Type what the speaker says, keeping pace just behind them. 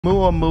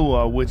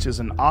Oumuamua, which is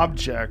an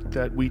object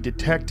that we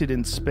detected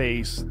in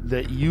space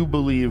that you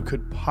believe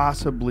could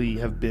possibly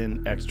have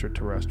been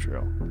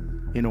extraterrestrial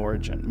in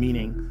origin,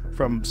 meaning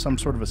from some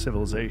sort of a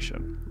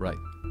civilization. Right.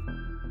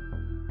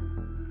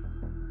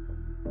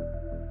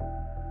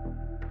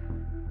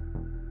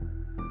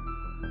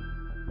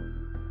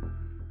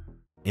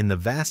 In the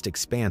vast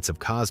expanse of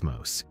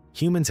cosmos,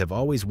 humans have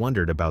always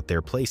wondered about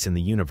their place in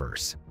the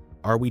universe.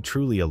 Are we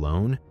truly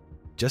alone?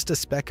 Just a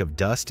speck of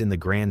dust in the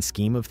grand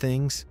scheme of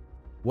things?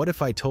 What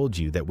if I told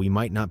you that we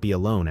might not be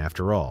alone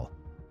after all?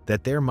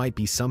 That there might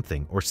be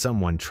something or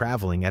someone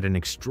traveling at an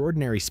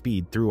extraordinary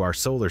speed through our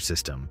solar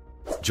system?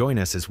 Join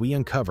us as we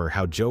uncover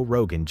how Joe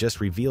Rogan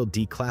just revealed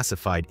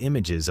declassified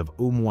images of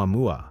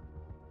Oumuamua.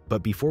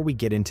 But before we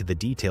get into the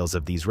details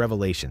of these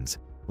revelations,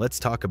 let's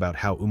talk about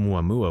how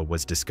Oumuamua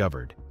was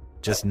discovered.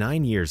 Just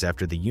 9 years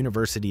after the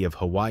University of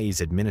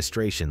Hawaii's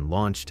administration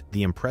launched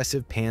the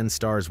impressive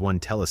Pan-STARRS-1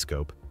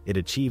 telescope, it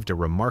achieved a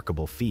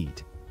remarkable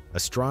feat.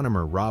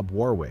 Astronomer Rob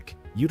Warwick,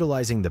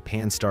 utilizing the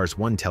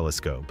Pan-STARRS-1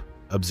 telescope,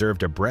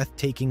 observed a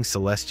breathtaking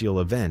celestial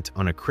event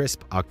on a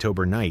crisp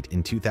October night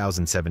in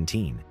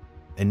 2017.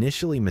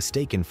 Initially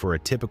mistaken for a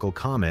typical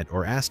comet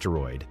or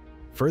asteroid,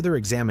 further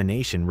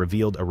examination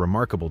revealed a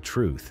remarkable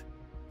truth: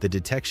 the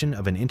detection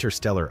of an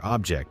interstellar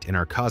object in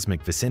our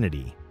cosmic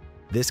vicinity.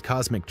 This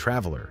cosmic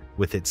traveler,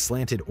 with its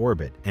slanted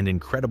orbit and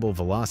incredible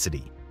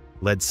velocity,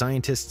 led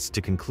scientists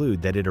to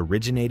conclude that it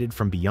originated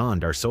from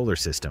beyond our solar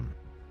system.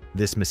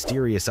 This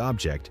mysterious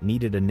object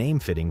needed a name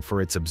fitting for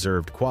its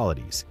observed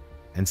qualities,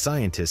 and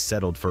scientists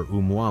settled for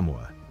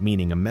Oumuamua,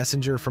 meaning a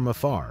messenger from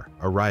afar,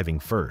 arriving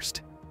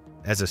first.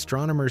 As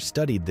astronomers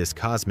studied this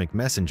cosmic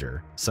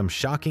messenger, some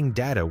shocking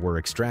data were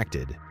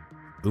extracted.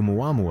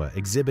 Oumuamua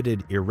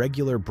exhibited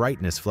irregular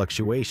brightness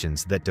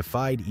fluctuations that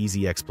defied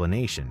easy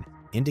explanation,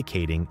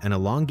 indicating an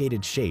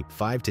elongated shape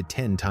 5 to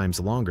 10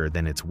 times longer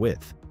than its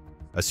width.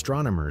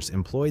 Astronomers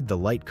employed the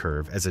light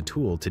curve as a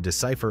tool to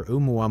decipher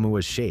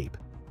Oumuamua's shape.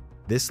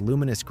 This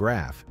luminous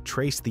graph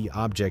traced the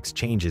object's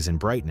changes in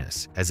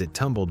brightness as it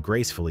tumbled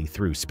gracefully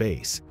through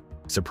space.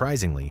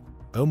 Surprisingly,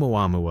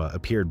 Oumuamua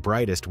appeared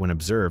brightest when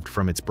observed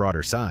from its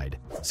broader side,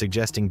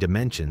 suggesting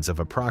dimensions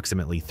of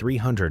approximately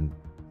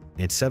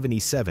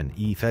 377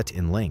 ft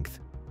in length,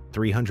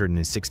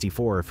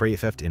 364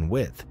 ft in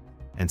width,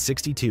 and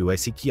 62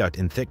 ft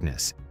in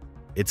thickness.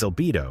 Its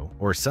albedo,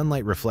 or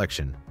sunlight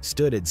reflection,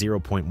 stood at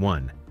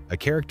 0.1, a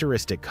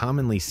characteristic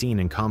commonly seen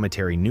in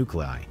cometary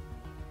nuclei.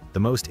 The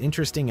most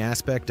interesting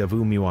aspect of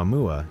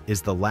Oumuamua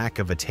is the lack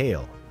of a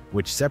tail,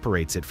 which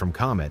separates it from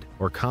comet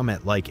or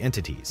comet-like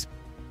entities.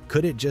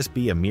 Could it just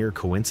be a mere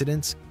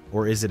coincidence,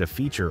 or is it a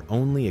feature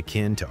only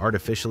akin to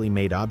artificially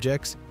made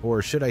objects,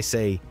 or should I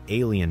say,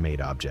 alien-made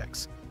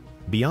objects?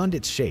 Beyond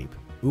its shape,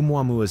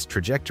 Oumuamua's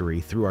trajectory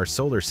through our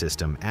solar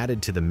system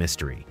added to the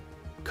mystery.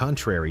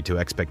 Contrary to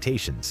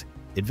expectations,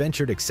 it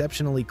ventured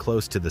exceptionally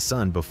close to the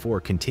Sun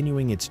before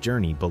continuing its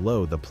journey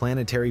below the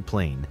planetary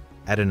plane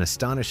at an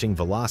astonishing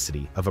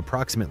velocity of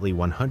approximately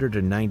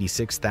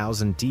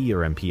 196,000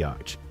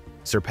 mph,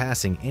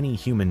 surpassing any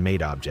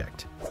human-made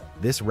object.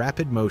 This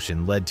rapid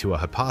motion led to a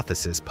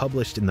hypothesis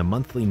published in the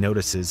monthly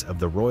notices of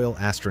the Royal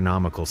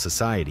Astronomical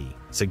Society,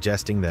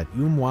 suggesting that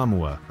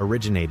Oumuamua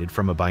originated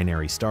from a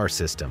binary star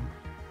system.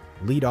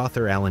 Lead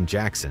author Alan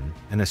Jackson,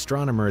 an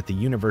astronomer at the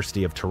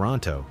University of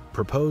Toronto,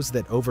 proposed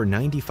that over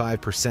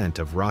 95%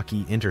 of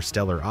rocky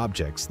interstellar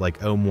objects like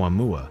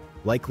Oumuamua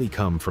likely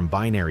come from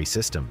binary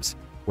systems,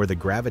 where the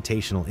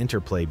gravitational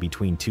interplay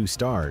between two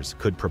stars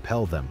could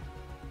propel them.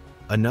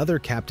 Another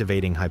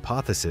captivating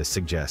hypothesis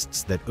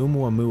suggests that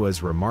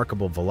Oumuamua's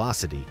remarkable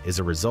velocity is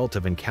a result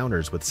of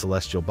encounters with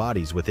celestial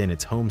bodies within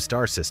its home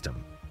star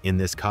system. In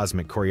this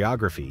cosmic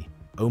choreography,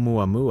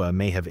 Oumuamua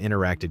may have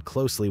interacted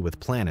closely with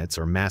planets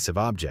or massive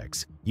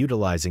objects,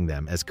 utilizing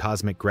them as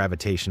cosmic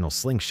gravitational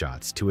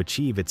slingshots to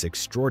achieve its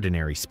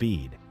extraordinary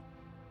speed.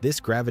 This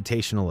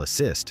gravitational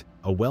assist,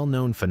 a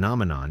well-known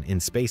phenomenon in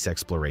space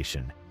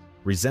exploration,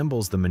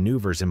 resembles the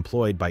maneuvers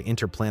employed by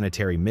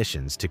interplanetary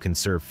missions to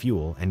conserve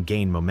fuel and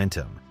gain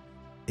momentum.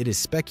 It is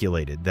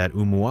speculated that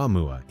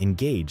Oumuamua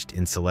engaged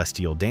in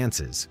celestial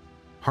dances,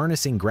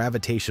 harnessing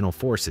gravitational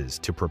forces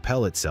to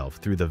propel itself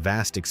through the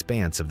vast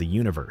expanse of the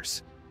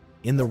universe.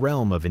 In the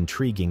realm of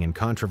intriguing and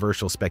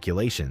controversial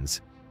speculations,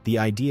 the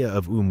idea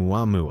of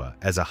Oumuamua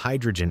as a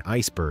hydrogen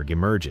iceberg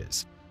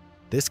emerges.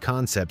 This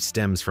concept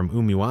stems from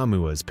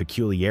Oumuamua's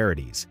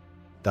peculiarities.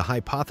 The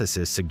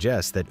hypothesis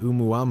suggests that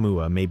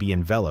Oumuamua may be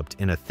enveloped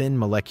in a thin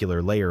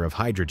molecular layer of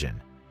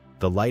hydrogen,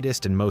 the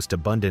lightest and most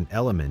abundant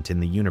element in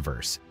the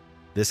universe.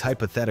 This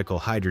hypothetical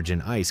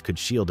hydrogen ice could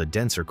shield a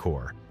denser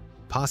core,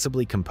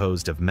 possibly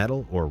composed of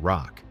metal or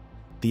rock.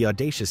 The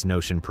audacious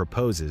notion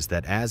proposes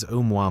that as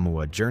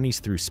Oumuamua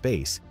journeys through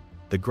space,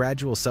 the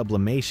gradual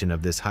sublimation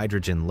of this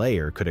hydrogen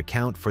layer could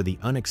account for the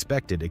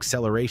unexpected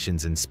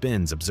accelerations and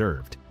spins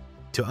observed.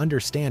 To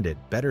understand it,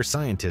 better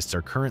scientists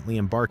are currently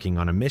embarking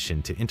on a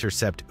mission to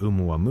intercept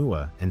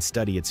Oumuamua and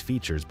study its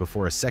features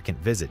before a second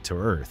visit to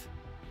Earth.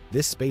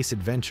 This space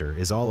adventure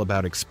is all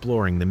about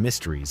exploring the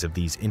mysteries of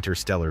these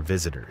interstellar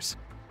visitors.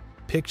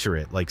 Picture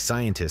it like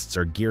scientists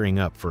are gearing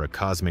up for a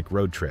cosmic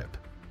road trip.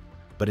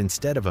 But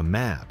instead of a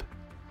map,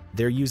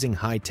 they're using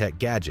high-tech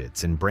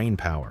gadgets and brain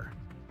power.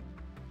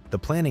 The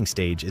planning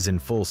stage is in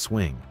full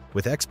swing,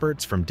 with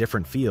experts from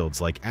different fields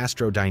like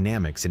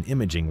astrodynamics and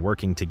imaging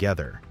working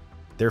together.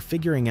 They're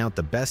figuring out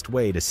the best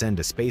way to send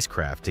a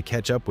spacecraft to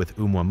catch up with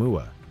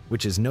Oumuamua,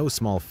 which is no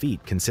small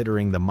feat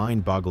considering the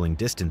mind-boggling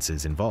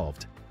distances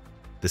involved.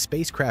 The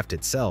spacecraft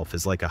itself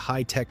is like a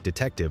high-tech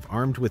detective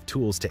armed with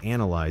tools to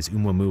analyze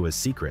Oumuamua's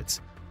secrets.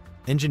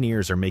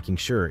 Engineers are making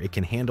sure it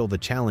can handle the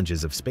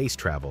challenges of space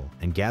travel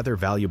and gather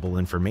valuable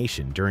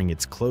information during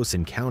its close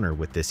encounter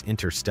with this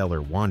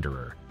interstellar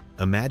wanderer.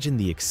 Imagine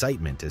the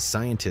excitement as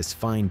scientists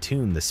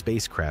fine-tune the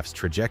spacecraft's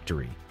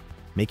trajectory,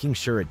 making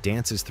sure it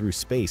dances through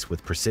space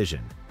with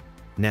precision.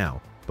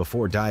 Now,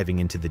 before diving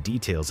into the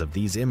details of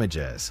these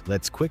images,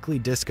 let's quickly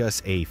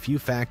discuss a few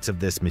facts of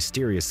this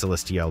mysterious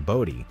celestial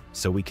body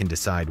so we can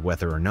decide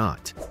whether or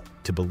not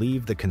to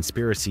believe the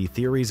conspiracy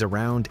theories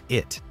around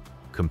it.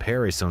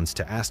 Comparisons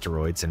to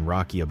asteroids and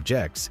rocky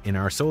objects in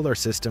our solar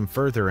system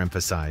further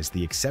emphasize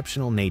the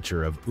exceptional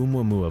nature of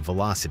Oumuamua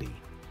velocity.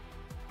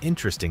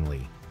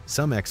 Interestingly,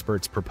 some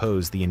experts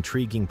propose the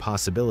intriguing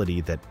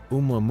possibility that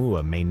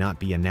Oumuamua may not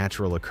be a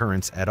natural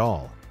occurrence at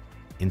all.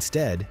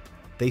 Instead,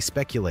 they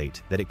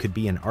speculate that it could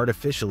be an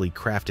artificially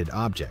crafted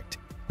object,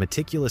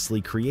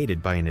 meticulously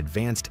created by an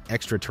advanced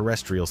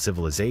extraterrestrial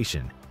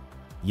civilization.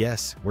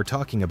 Yes, we're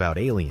talking about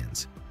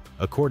aliens.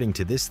 According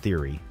to this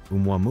theory,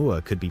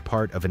 Oumuamua could be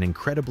part of an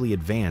incredibly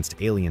advanced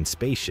alien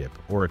spaceship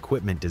or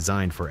equipment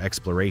designed for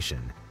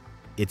exploration.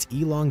 Its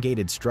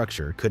elongated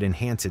structure could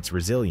enhance its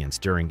resilience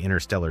during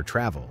interstellar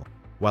travel,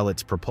 while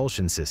its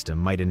propulsion system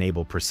might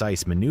enable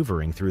precise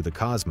maneuvering through the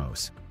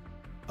cosmos.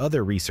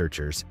 Other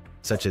researchers,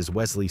 such as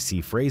Wesley C.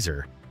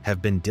 Fraser,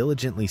 have been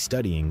diligently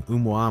studying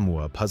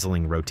Oumuamua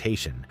puzzling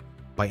rotation.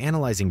 By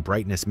analyzing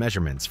brightness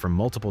measurements from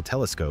multiple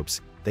telescopes,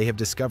 they have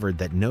discovered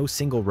that no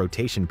single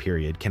rotation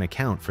period can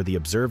account for the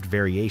observed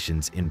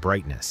variations in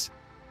brightness.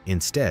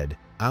 Instead,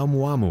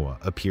 Oumuamua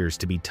appears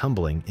to be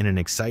tumbling in an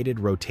excited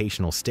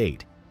rotational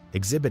state,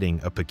 exhibiting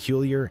a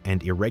peculiar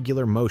and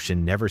irregular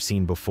motion never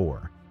seen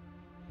before.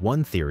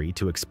 One theory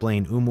to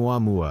explain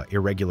Oumuamua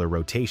irregular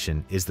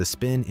rotation is the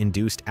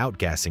spin-induced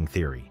outgassing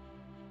theory.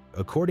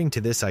 According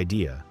to this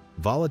idea,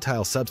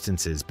 volatile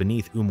substances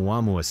beneath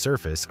Oumuamua's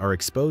surface are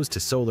exposed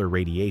to solar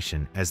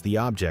radiation as the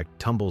object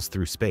tumbles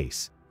through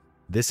space.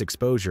 This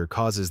exposure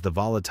causes the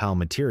volatile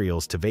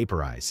materials to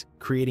vaporize,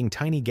 creating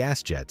tiny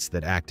gas jets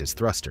that act as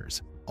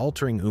thrusters,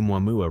 altering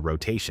Oumuamua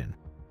rotation.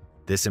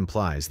 This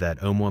implies that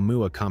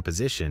Oumuamua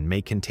composition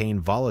may contain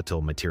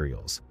volatile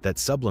materials that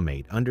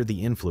sublimate under the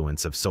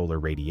influence of solar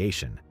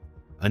radiation.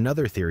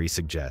 Another theory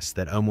suggests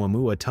that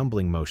Oumuamua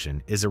tumbling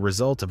motion is a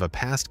result of a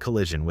past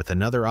collision with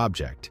another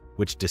object,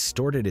 which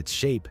distorted its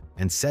shape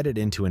and set it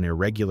into an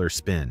irregular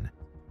spin.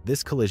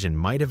 This collision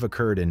might have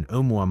occurred in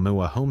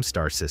Oumuamua home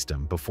star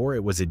system before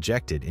it was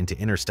ejected into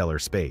interstellar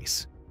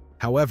space.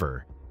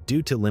 However,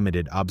 due to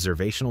limited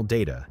observational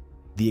data,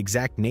 the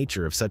exact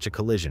nature of such a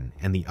collision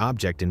and the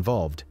object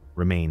involved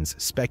remains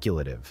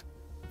speculative.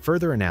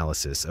 Further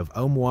analysis of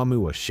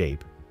Oumuamua's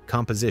shape,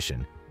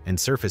 composition, and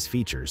surface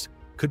features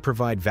could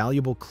provide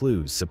valuable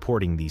clues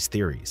supporting these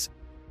theories.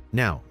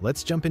 Now,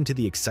 let's jump into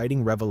the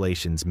exciting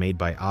revelations made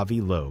by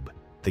Avi Loeb,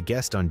 the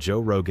guest on Joe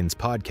Rogan's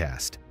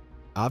podcast.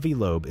 Avi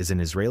Loeb is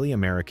an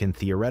Israeli-American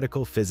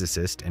theoretical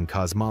physicist and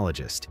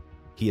cosmologist.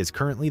 He is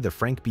currently the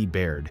Frank B.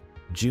 Baird,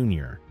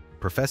 Jr.,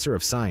 Professor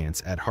of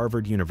Science at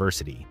Harvard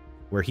University,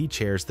 where he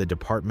chairs the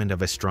Department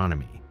of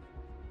Astronomy.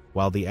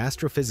 While the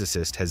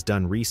astrophysicist has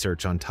done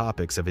research on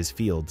topics of his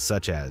field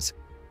such as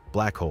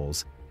black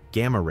holes,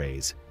 gamma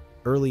rays,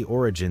 early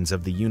origins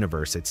of the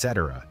universe,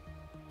 etc.,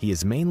 he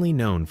is mainly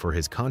known for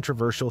his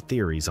controversial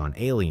theories on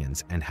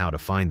aliens and how to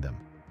find them.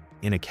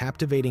 In a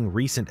captivating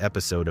recent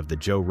episode of the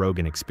Joe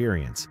Rogan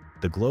Experience,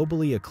 the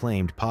globally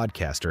acclaimed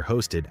podcaster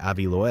hosted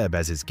Avi Loeb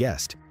as his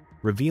guest,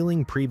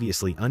 revealing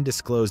previously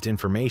undisclosed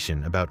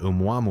information about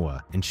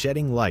Oumuamua and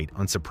shedding light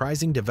on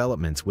surprising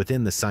developments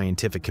within the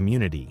scientific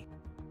community.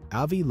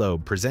 Avi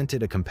Loeb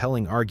presented a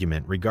compelling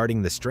argument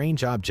regarding the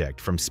strange object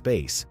from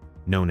space,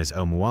 known as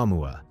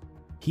Oumuamua.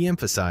 He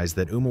emphasized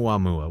that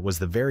Oumuamua was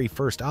the very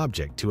first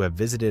object to have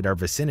visited our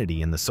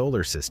vicinity in the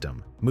solar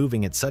system,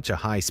 moving at such a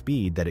high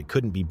speed that it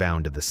couldn't be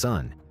bound to the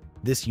sun.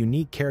 This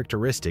unique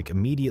characteristic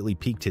immediately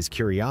piqued his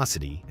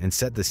curiosity and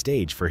set the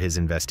stage for his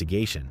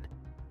investigation.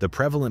 The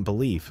prevalent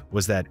belief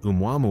was that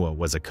Oumuamua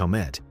was a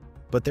comet,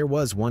 but there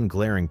was one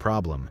glaring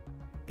problem.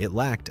 It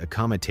lacked a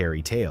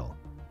cometary tail.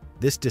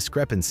 This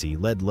discrepancy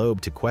led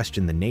Loeb to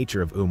question the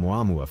nature of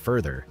Oumuamua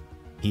further.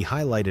 He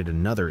highlighted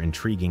another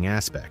intriguing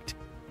aspect.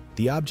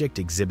 The object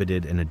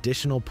exhibited an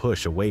additional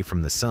push away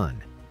from the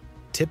sun.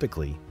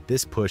 Typically,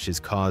 this push is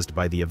caused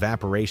by the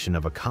evaporation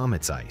of a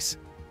comet's ice.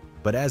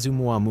 But as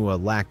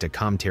Oumuamua lacked a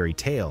cometary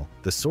tail,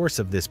 the source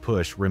of this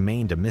push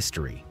remained a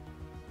mystery.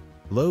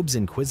 Loeb's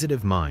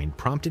inquisitive mind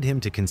prompted him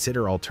to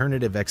consider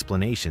alternative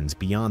explanations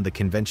beyond the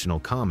conventional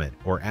comet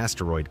or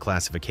asteroid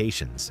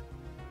classifications.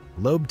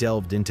 Loeb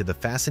delved into the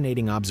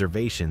fascinating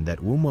observation that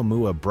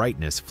Oumuamua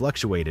brightness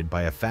fluctuated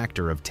by a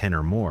factor of 10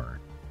 or more.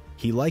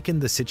 He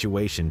likened the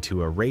situation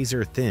to a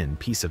razor-thin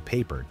piece of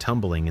paper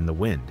tumbling in the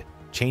wind,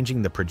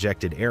 changing the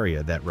projected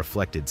area that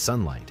reflected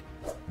sunlight.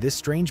 This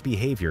strange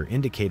behavior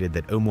indicated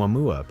that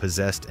Oumuamua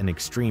possessed an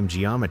extreme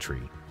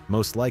geometry,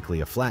 most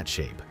likely a flat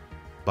shape.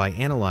 By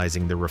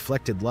analyzing the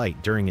reflected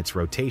light during its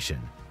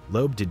rotation,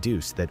 Loeb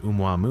deduced that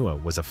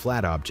Oumuamua was a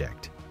flat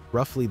object,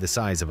 roughly the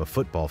size of a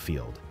football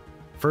field.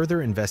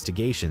 Further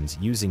investigations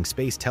using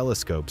space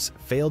telescopes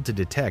failed to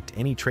detect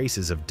any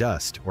traces of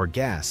dust or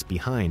gas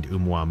behind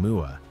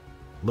Oumuamua.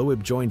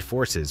 Loeb joined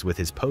forces with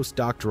his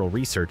postdoctoral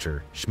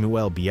researcher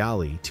Shmuel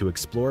Bialy to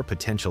explore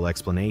potential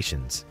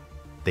explanations.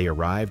 They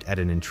arrived at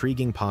an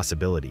intriguing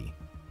possibility.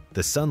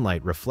 The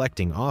sunlight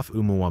reflecting off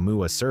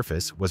Oumuamua's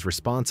surface was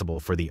responsible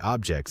for the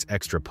object's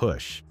extra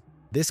push.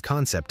 This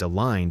concept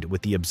aligned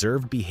with the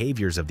observed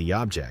behaviors of the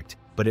object,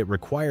 but it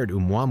required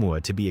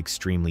Oumuamua to be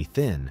extremely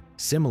thin,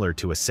 similar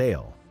to a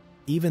sail.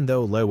 Even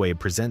though Loeb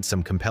presents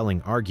some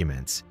compelling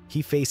arguments,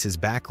 he faces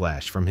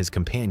backlash from his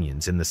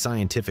companions in the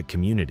scientific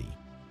community.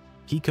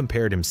 He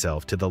compared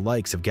himself to the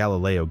likes of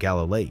Galileo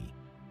Galilei,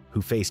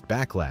 who faced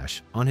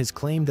backlash on his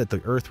claim that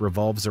the Earth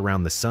revolves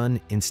around the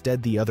Sun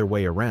instead the other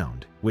way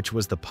around, which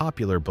was the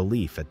popular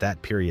belief at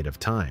that period of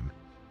time.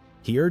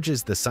 He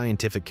urges the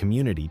scientific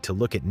community to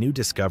look at new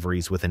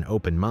discoveries with an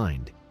open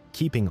mind,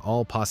 keeping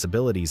all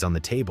possibilities on the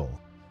table,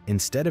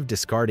 instead of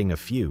discarding a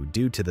few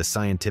due to the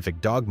scientific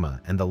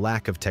dogma and the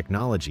lack of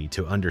technology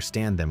to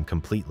understand them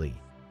completely.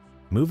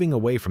 Moving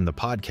away from the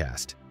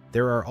podcast,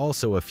 there are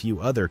also a few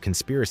other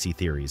conspiracy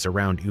theories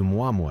around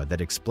Oumuamua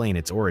that explain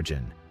its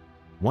origin.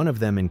 One of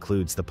them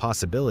includes the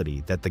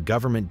possibility that the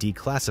government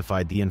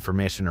declassified the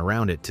information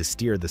around it to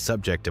steer the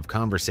subject of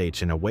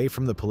conversation away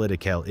from the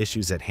political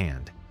issues at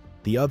hand.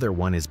 The other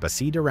one is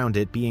based around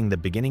it being the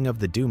beginning of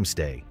the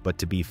doomsday, but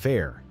to be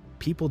fair,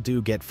 people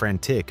do get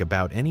frantic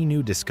about any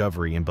new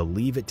discovery and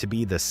believe it to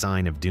be the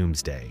sign of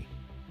doomsday.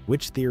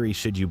 Which theory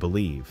should you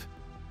believe?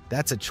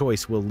 That's a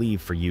choice we'll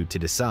leave for you to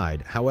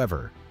decide.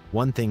 However,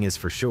 one thing is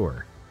for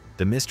sure.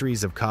 The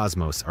mysteries of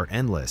cosmos are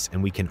endless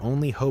and we can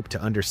only hope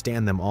to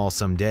understand them all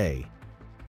someday.